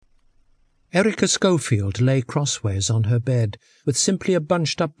Erica Schofield lay crossways on her bed, with simply a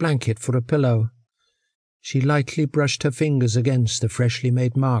bunched-up blanket for a pillow. She lightly brushed her fingers against the freshly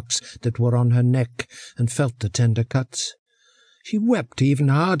made marks that were on her neck and felt the tender cuts. She wept even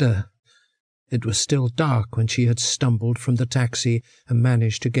harder. It was still dark when she had stumbled from the taxi and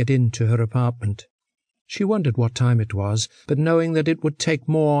managed to get into her apartment. She wondered what time it was, but knowing that it would take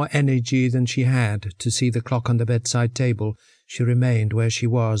more energy than she had to see the clock on the bedside table, she remained where she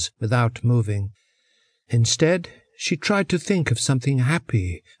was, without moving. Instead, she tried to think of something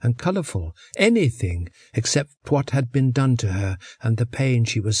happy and colourful, anything except what had been done to her and the pain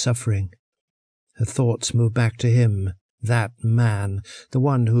she was suffering. Her thoughts moved back to him, that man, the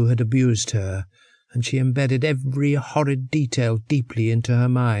one who had abused her, and she embedded every horrid detail deeply into her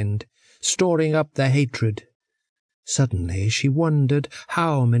mind, storing up the hatred. Suddenly she wondered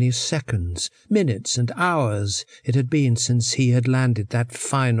how many seconds, minutes, and hours it had been since he had landed that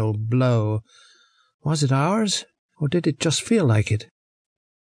final blow. Was it hours, or did it just feel like it?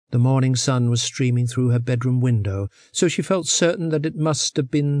 The morning sun was streaming through her bedroom window, so she felt certain that it must have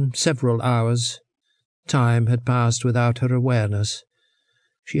been several hours. Time had passed without her awareness.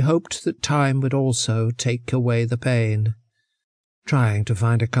 She hoped that time would also take away the pain. Trying to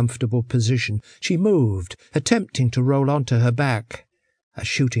find a comfortable position, she moved, attempting to roll onto her back. A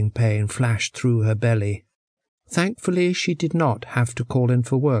shooting pain flashed through her belly. Thankfully, she did not have to call in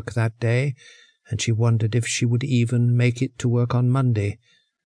for work that day, and she wondered if she would even make it to work on Monday.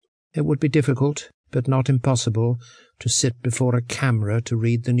 It would be difficult, but not impossible, to sit before a camera to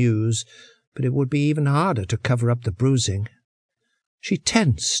read the news, but it would be even harder to cover up the bruising. She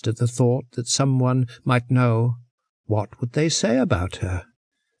tensed at the thought that someone might know. What would they say about her?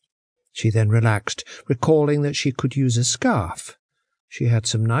 She then relaxed, recalling that she could use a scarf. She had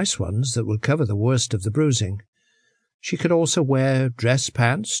some nice ones that would cover the worst of the bruising. She could also wear dress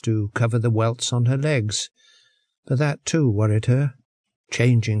pants to cover the welts on her legs. But that too worried her.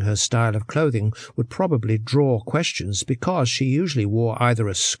 Changing her style of clothing would probably draw questions because she usually wore either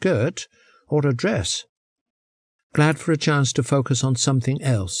a skirt or a dress. Glad for a chance to focus on something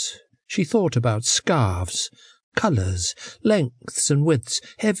else, she thought about scarves, colours, lengths and widths,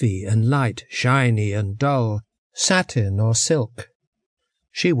 heavy and light, shiny and dull, satin or silk.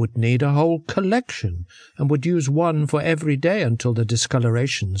 She would need a whole collection, and would use one for every day until the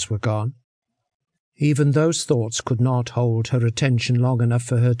discolorations were gone. Even those thoughts could not hold her attention long enough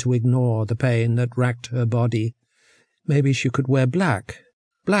for her to ignore the pain that racked her body. Maybe she could wear black,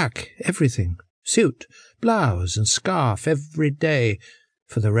 everything, suit, blouse and scarf every day,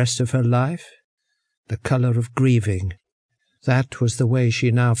 for the rest of her life. The colour of grieving. That was the way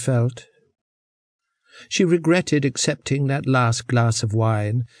she now felt. She regretted accepting that last glass of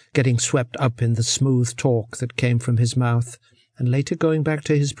wine, getting swept up in the smooth talk that came from his mouth, and later going back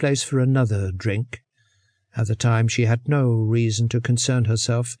to his place for another drink. At the time she had no reason to concern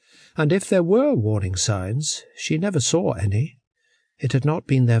herself, and if there were warning signs, she never saw any. It had not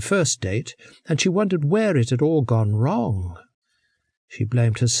been their first date, and she wondered where it had all gone wrong. She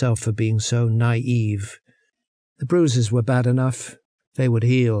blamed herself for being so naive. The bruises were bad enough. They would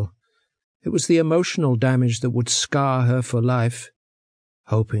heal. It was the emotional damage that would scar her for life.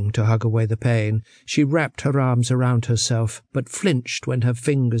 Hoping to hug away the pain, she wrapped her arms around herself, but flinched when her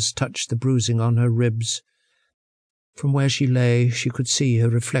fingers touched the bruising on her ribs. From where she lay, she could see her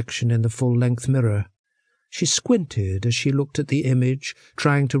reflection in the full-length mirror. She squinted as she looked at the image,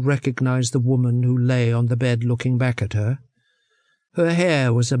 trying to recognize the woman who lay on the bed looking back at her. Her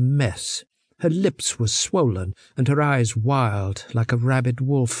hair was a mess, her lips were swollen, and her eyes wild like a rabid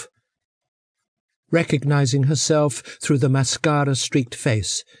wolf. Recognizing herself through the mascara-streaked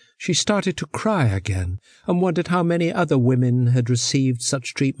face, she started to cry again, and wondered how many other women had received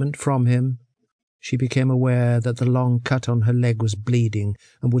such treatment from him. She became aware that the long cut on her leg was bleeding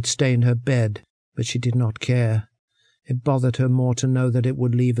and would stain her bed, but she did not care. It bothered her more to know that it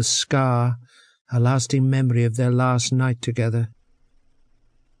would leave a scar, a lasting memory of their last night together.